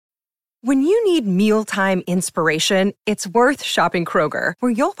When you need mealtime inspiration, it's worth shopping Kroger,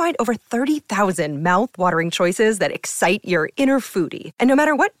 where you'll find over 30,000 mouth-watering choices that excite your inner foodie. And no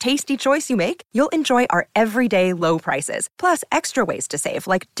matter what tasty choice you make, you'll enjoy our everyday low prices, plus extra ways to save,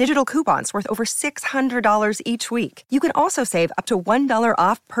 like digital coupons worth over $600 each week. You can also save up to $1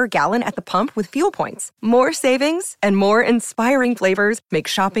 off per gallon at the pump with fuel points. More savings and more inspiring flavors make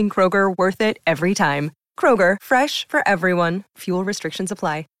shopping Kroger worth it every time. Kroger, fresh for everyone. Fuel restrictions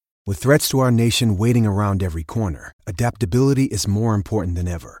apply. With threats to our nation waiting around every corner, adaptability is more important than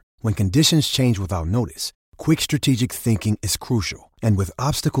ever. When conditions change without notice, quick strategic thinking is crucial. And with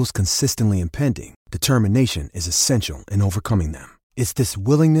obstacles consistently impending, determination is essential in overcoming them. It's this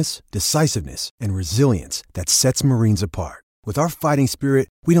willingness, decisiveness, and resilience that sets Marines apart. With our fighting spirit,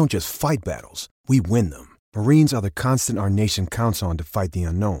 we don't just fight battles, we win them. Marines are the constant our nation counts on to fight the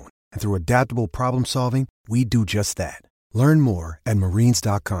unknown. And through adaptable problem solving, we do just that. Learn more at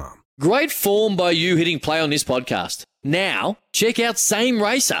marines.com. Great form by you hitting play on this podcast. Now, check out Same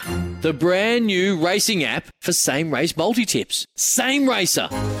Racer, the brand new racing app for same race multi-tips. Same Racer.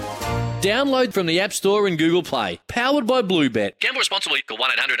 Download from the App Store and Google Play. Powered by Bluebet. Gamble responsibly. Call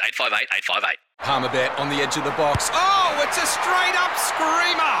 1-800-858-858. Palmerbet on the edge of the box. Oh, it's a straight-up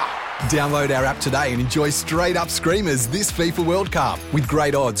screamer! Download our app today and enjoy straight-up screamers this FIFA World Cup with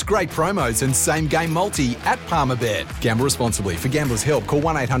great odds, great promos and same-game multi at Palmerbet. Gamble responsibly. For Gamblers' Help, call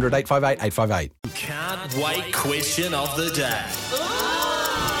 1-800-858-858. Can't wait question of the day.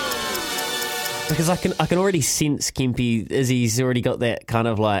 Because I can already sense Kempy as he's already got that kind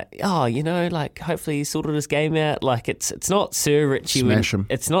of like, hopefully he sorted his game out. Like it's not Sir Richie.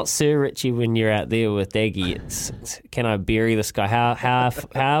 It's not Sir Richie when you're out there with Daggy. It's can I bury this guy?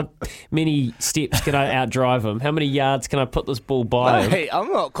 How many steps can I outdrive him? How many yards can I put this ball by him? Hey,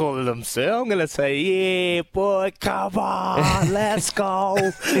 I'm not calling him Sir. I'm going to say, yeah, boy, come on, let's go.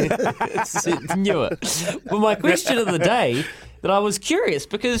 Knew it. Well, my question of the day that I was curious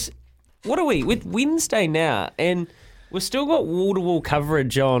because. What are we with Wednesday now? And we've still got wall-to-wall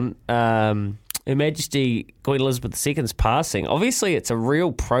coverage on Her Majesty Queen Elizabeth II's passing. Obviously, it's a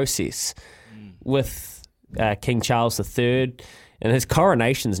real process with King Charles III, and his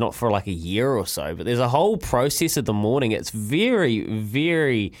coronation's not for like a year or so, but there's a whole process of the morning. It's very,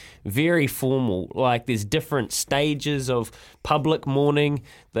 very, very formal. Like there's different stages of public mourning.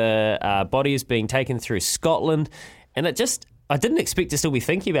 The body is being taken through Scotland, and I didn't expect to still be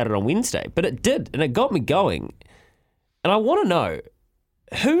thinking about it on Wednesday, but it did, and it got me going. And I want to know,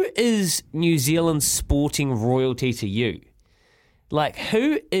 who is New Zealand's sporting royalty to you? Like,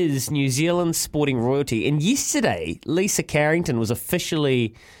 who is New Zealand's sporting royalty? And yesterday, Lisa Carrington was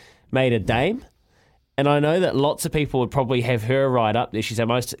officially made a dame. And I know that lots of people would probably have her right up there. She's our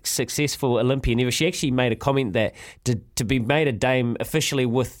most successful Olympian ever. She actually made a comment that to be made a dame officially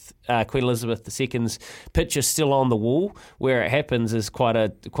with Queen Elizabeth II's picture still on the wall where it happens is quite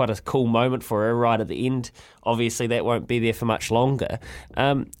a cool moment for her right at the end. Obviously, that won't be there for much longer.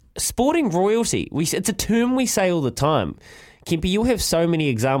 Sporting royalty, it's a term we say all the time. Kempi, you'll have so many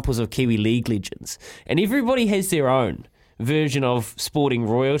examples of Kiwi League legends, and everybody has their own version of sporting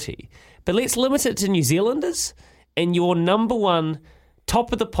royalty. But let's limit it to New Zealanders and your number one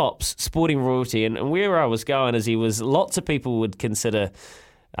top of the pops sporting royalty. And where I was going is lots of people would consider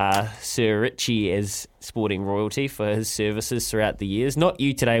Sir Richie as sporting royalty for his services throughout the years. Not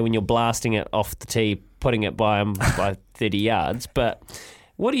you today when you're blasting it off the tee, putting it by him by 30 yards. But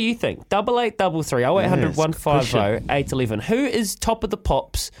what do you think? 8833 0800 150 811. Who is top of the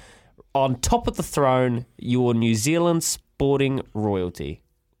pops, on top of the throne, your New Zealand sporting royalty?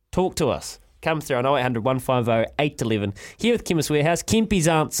 Talk to us. Come through on 0800 150 811. Here with Chemist Warehouse, Kempy's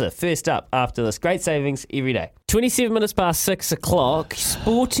answer. First up after this. Great savings every day. 27 minutes past 6 o'clock.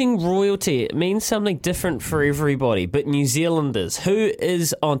 Sporting royalty. It means something different for everybody, but New Zealanders. Who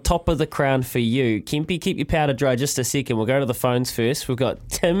is on top of the crown for you? Kempy, keep your powder dry just a second. We'll go to the phones first. We've got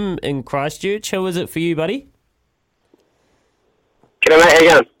Tim in Christchurch. Who is it for you, buddy? G'day, mate. How you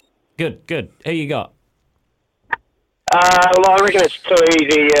going? Good. Who you got? Well, I reckon it's too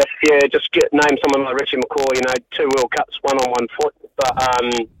easy if you just name someone like Richie McCaw, 2 World Cups, one on 1 foot. But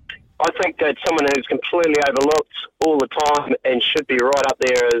I think that someone who's completely overlooked all the time and should be right up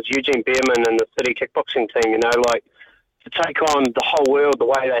there is Eugene Behrman and the City kickboxing team, like to take on the whole world the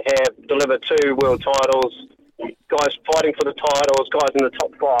way they have, deliver 2 world titles, guys fighting for the titles, guys in the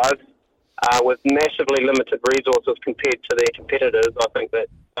top 5, with massively limited resources compared to their competitors. I think that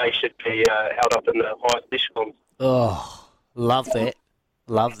they should be held up in the highest echelons. Oh, love that.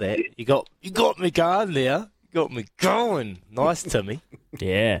 You got me going there. Got me going. Nice, Timmy.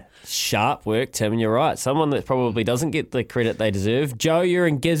 Yeah, sharp work, Tim. You're right. Someone that probably doesn't get the credit they deserve. Joe, you're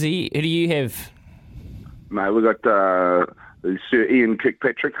in Gizzy. Who do you have? Mate, we've got Sir Ian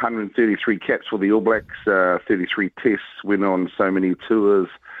Kirkpatrick, 133 caps for the All Blacks, 33 tests, went on so many tours.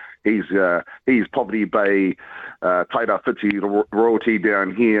 He's Poverty Bay, Tairāwhiti royalty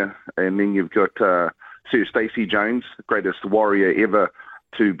down here. And then you've got Sir Stacey Jones, the greatest warrior ever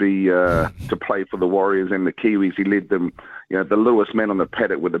to be to play for the Warriors and the Kiwis. He led them, the Lewis man on the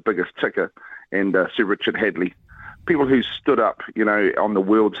paddock with the biggest ticker, and Sir Richard Hadley. People who stood up, on the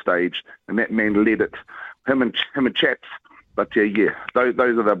world stage, and that man led it. Him and Chaps. But those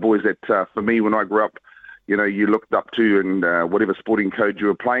are the boys that, for me, when I grew up, you looked up to in whatever sporting code you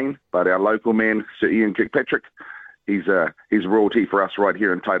were playing. But our local man, Sir Ian Kirkpatrick, he's royalty for us right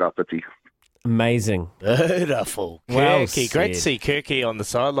here in Tairāwhiti. Amazing. Beautiful. Well Kirky. Great to said. see Kirky on the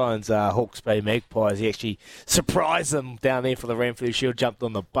sidelines, Hawke's Bay Magpies. He actually surprised them down there for the Ranfurly Shield, jumped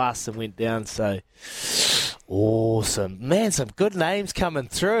on the bus and went down. So awesome. Man, some good names coming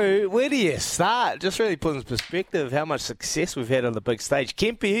through. Where do you start? Just really put in perspective how much success we've had on the big stage.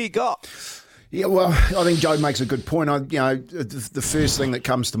 Kempy, who you got? Yeah, well, I think Joe makes a good point. The first thing that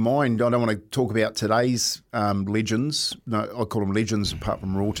comes to mind, I don't want to talk about today's legends. No, I call them legends apart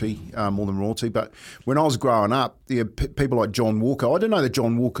from royalty, more than royalty. But when I was growing up, people like John Walker. I didn't know that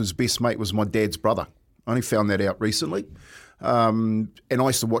John Walker's best mate was my dad's brother. I only found that out recently. And I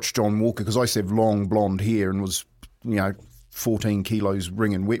used to watch John Walker because I used to have long blonde hair and was, 14 kilos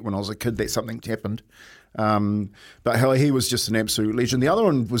wringing wet when I was a kid. That something happened. But he was just an absolute legend. The other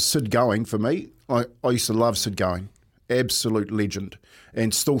one was Sid Going for me. I used to love Sid Going. Absolute legend.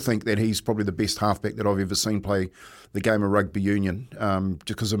 And still think that he's probably the best halfback that I've ever seen play the game of rugby union.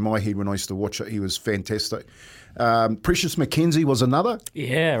 Because in my head when I used to watch it, he was fantastic. Precious McKenzie was another.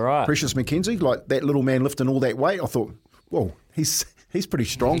 Yeah, right. Precious McKenzie, like that little man lifting all that weight. I thought, whoa, he's pretty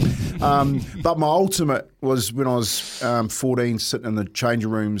strong. But my ultimate was when I was 14, sitting in the changing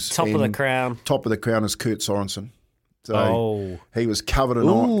rooms. Top of the crown. Top of the crown is Kurt Sorensen. So he was covered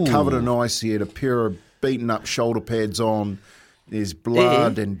in ice. He had a pair of beaten up shoulder pads on. There's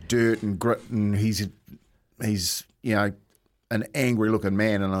blood and dirt and grit, and he's an angry looking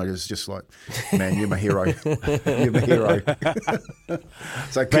man. And I was just like, man, you're my hero. You're my hero.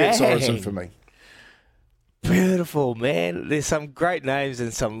 So Kurt Sorensen for me. Beautiful, man. There's some great names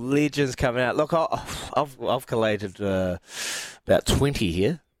and some legends coming out. Look, I've collated about 20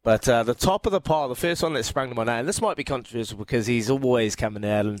 here. But the top of the pile, the first one that sprung to my name, this might be controversial because he's always coming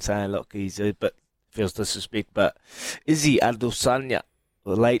out and saying, look, he's a bit feels disrespect, but Izzy Adesanya,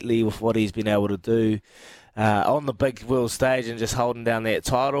 lately with what he's been able to do on the big world stage and just holding down that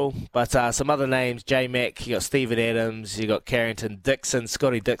title. But some other names, J-Mac, you got Stephen Adams, you got Carrington Dixon,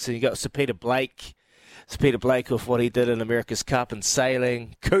 Scotty Dixon, you got Sir Peter Blake. Sir Peter Blake with what he did in America's Cup and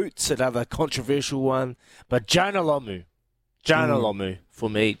sailing. Coots, another controversial one. But Jonah Lomu. Jonah Lomu for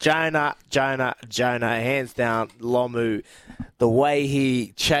me. Jonah, hands down, Lomu. The way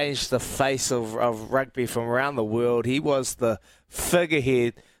he changed the face of rugby from around the world, he was the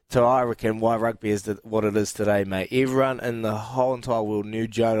figurehead to, I reckon, why rugby is what it is today, mate. Everyone in the whole entire world knew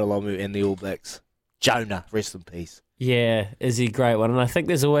Jonah Lomu and the All Blacks. Jonah, rest in peace. Yeah, is he a great one? And I think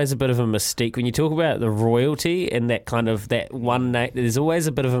there's always a bit of a mystique when you talk about the royalty and that kind of that one name. There's always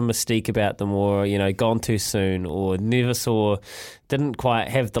a bit of a mystique about them, or gone too soon, or didn't quite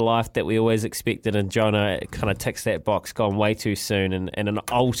have the life that we always expected. And Jonah kind of ticks that box, gone way too soon, and an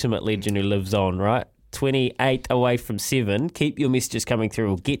ultimate legend who lives on. Right, 28 away from 7. Keep your messages coming through.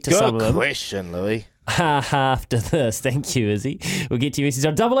 We'll get to some of them. Good question, Louis. After this, thank you, Izzy. We'll get to your message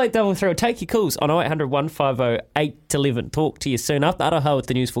on 8833. We'll take your calls on 0800 150 811. Talk to you soon after Aroha with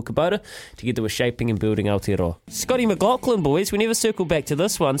the news for Kubota, together with shaping and building Aotearoa. Scotty McLaughlin, boys, we never circle back to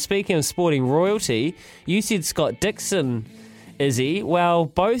this one. Speaking of sporting royalty, you said Scott Dixon, Izzy. Well,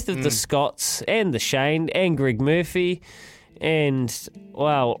 both of the Scotts and the Shane and Greg Murphy and,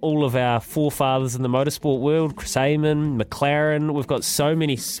 well, all of our forefathers in the motorsport world, Chris Amon, McLaren. We've got so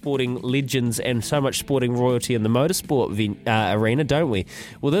many sporting legends and so much sporting royalty in the motorsport arena, don't we?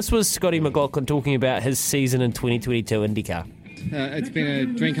 Well, this was Scotty McLaughlin talking about his season in 2022 IndyCar. It's been a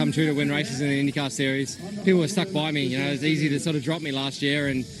dream come true to win races in the IndyCar series. People were stuck by me. It was easy to sort of drop me last year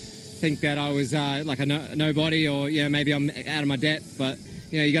and think that I was like a nobody, or maybe I'm out of my depth, but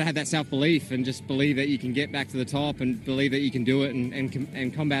you got to have that self-belief and just believe that you can get back to the top and believe that you can do it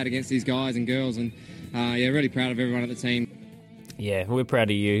and combat against these guys and girls. And, really proud of everyone at the team. Yeah, we're proud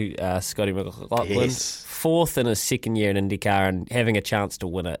of you, Scotty McLaughlin. Yes. 4th in his second year in IndyCar and having a chance to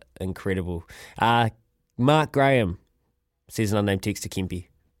win it. Incredible. Mark Graham says an unnamed text to Kempy.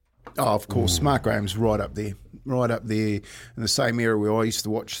 Oh, of course. Mark Graham's right up there in the same era where I used to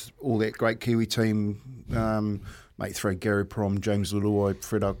watch all that great Kiwi team. Mate, throw Gary Prom, James Leluai,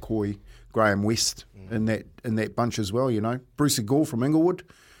 Fred Arcoy, Graham West in that bunch as well, you know. Bruce Gore from Inglewood,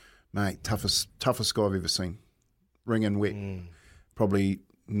 mate, toughest guy I've ever seen. Ring and wet. Probably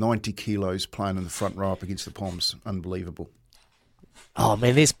 90 kilos playing in the front row up against the Poms. Unbelievable. Oh,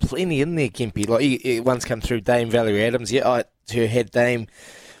 man, there's plenty in there, Kempy. Like, one's come through Dame Valerie Adams. Yeah, I had Dame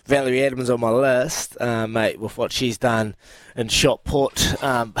Valerie Adams on my list, mate, with what she's done in shot put.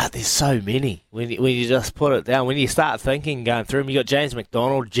 But there's so many. When you just put it down, when you start thinking, going through them, you got James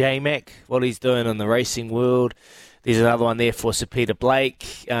McDonald, J-Mac, what he's doing in the racing world. There's another one there for Sir Peter Blake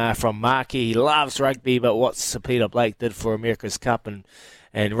from Markey. He loves rugby, but what Sir Peter Blake did for America's Cup and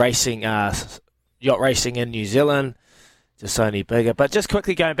racing, yacht racing in New Zealand, just only bigger. But just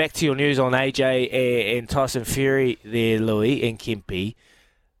quickly going back to your news on AJ and Tyson Fury there, Louis and Kempy.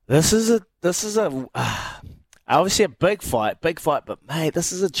 This is obviously a big fight, but mate,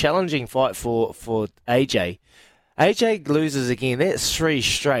 this is a challenging fight for AJ. AJ loses again. That's 3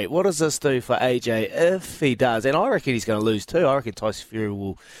 straight. What does this do for AJ if he does? And I reckon he's going to lose too. I reckon Tyson Fury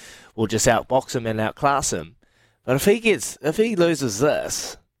will just outbox him and outclass him. But if he loses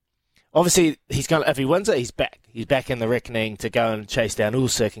this, obviously if he wins it, he's back. He's back in the reckoning to go and chase down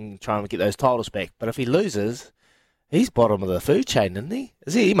Usyk and try and get those titles back. But if he loses, he's bottom of the food chain, isn't he?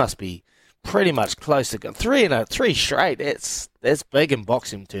 He must be pretty much close to 3 straight. That's big in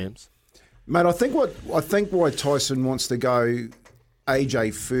boxing terms. Mate, I think why Tyson wants to go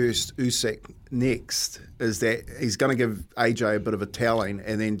AJ first, Usyk next, is that he's going to give AJ a bit of a toweling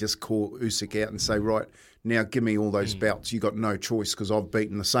and then just call Usyk out and say, right, now give me all those bouts. You got no choice because I've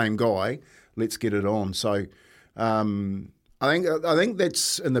beaten the same guy. Let's get it on. So I think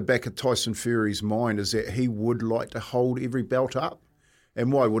that's in the back of Tyson Fury's mind, is that he would like to hold every belt up.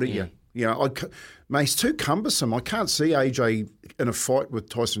 And why wouldn't you? You know, mate, he's too cumbersome. I can't see AJ in a fight with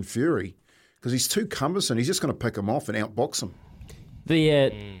Tyson Fury because he's too cumbersome. He's just going to pick him off and outbox him.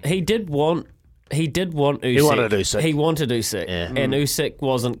 He did want Usyk. He wanted Usyk. He wanted Usyk, and Usyk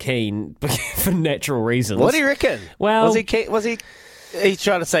wasn't keen for natural reasons. What do you reckon? Well, was he keen? He's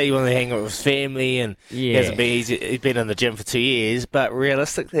trying to say he wanted to hang out with his family, and he's been in the gym for 2 years. But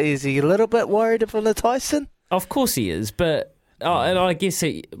realistically, is he a little bit worried from the Tyson? Of course he is, but. Oh, and I guess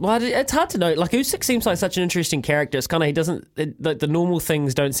it's hard to know. Like, Usyk seems like such an interesting character. It's kind of the normal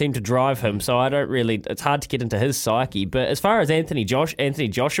things don't seem to drive him, so I don't really. It's hard to get into his psyche. But as far as Anthony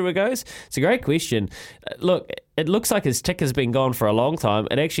Joshua goes, it's a great question. Look, it looks like his tick has been gone for a long time.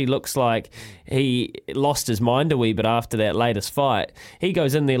 It actually looks like he lost his mind a wee bit after that latest fight. He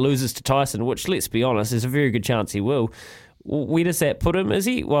goes in there, loses to Tyson, which, let's be honest, there's a very good chance he will. Where does that put him? Is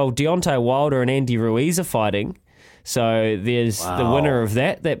he? Well, Deontay Wilder and Andy Ruiz are fighting. So there's the winner of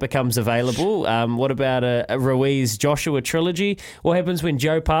that becomes available. What about a Ruiz-Joshua trilogy? What happens when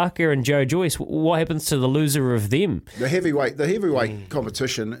Joe Parker and Joe Joyce? What happens to the loser of them? The heavyweight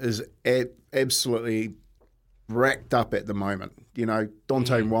competition is absolutely racked up at the moment. You know,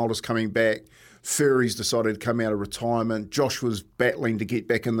 Deontay Wilder's coming back. Fury's decided to come out of retirement. Joshua's battling to get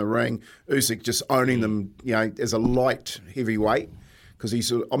back in the ring. Usyk just owning them, you know, as a light heavyweight.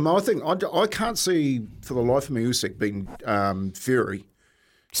 Because I can't see for the life of me Usyk being Fury.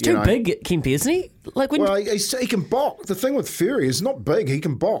 He's too big, Kempy, isn't he? Like he can box. The thing with Fury is not big; he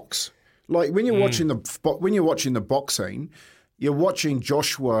can box. Like when you're watching the boxing, you're watching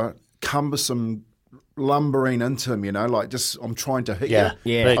Joshua cumbersome lumbering into him. You know, like just I'm trying to hit you.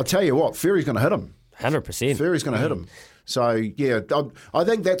 Yeah. I'll tell you what, Fury's going to hit him. 100%. Fury's going to hit him. So yeah, I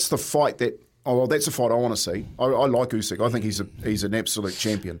think that's the fight that. Oh, well, that's a fight I want to see. I like Usyk. I think he's an absolute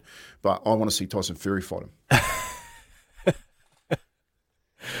champion. But I want to see Tyson Fury fight him.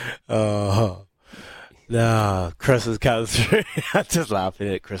 Oh. No, Chris is coming through. I'm just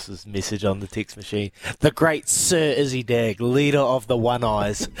laughing at Chris's message on the text machine. The great Sir Izzy Dag, leader of the One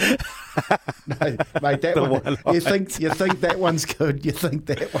Eyes. No, mate, that one. You think that one's good? You think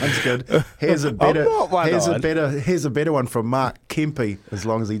that one's good? Here's a better one from Mark Kempy. As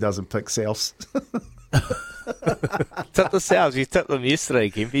long as he doesn't pick Souths. Tip the Souths. You tipped them yesterday,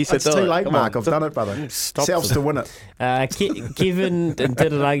 Kempy. It's too late, Mark. I've done it, brother. Souths to win it. Kevin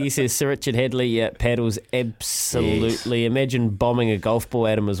Didanagi says Sir Richard Hadley paddles absolutely. Yes. Imagine bombing a golf ball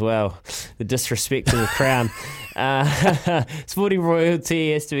at him as well. The disrespect to the crown. Sporting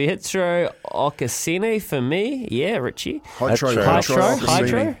royalty has to be Hitro Okasene for me. Yeah, Richie. Hydro.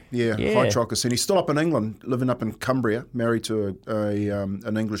 Yeah, Yeah. Hydro Okasene. He's still up in England, living up in Cumbria, married to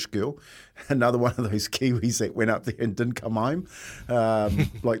an English girl. Another one of those Kiwis Kiwis that went up there and didn't come home,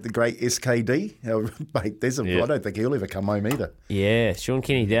 like the great SKD. Mate, I don't think he'll ever come home either. Yeah, Sean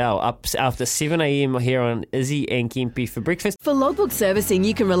Kenny-Dowell up after 7 a.m. here on Izzy and Kempy for breakfast. For logbook servicing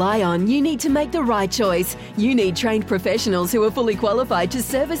you can rely on, you need to make the right choice. You need trained professionals who are fully qualified to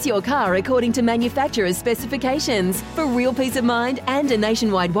service your car according to manufacturer's specifications. For real peace of mind and a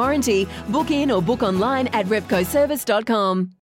nationwide warranty, book in or book online at repcoservice.com.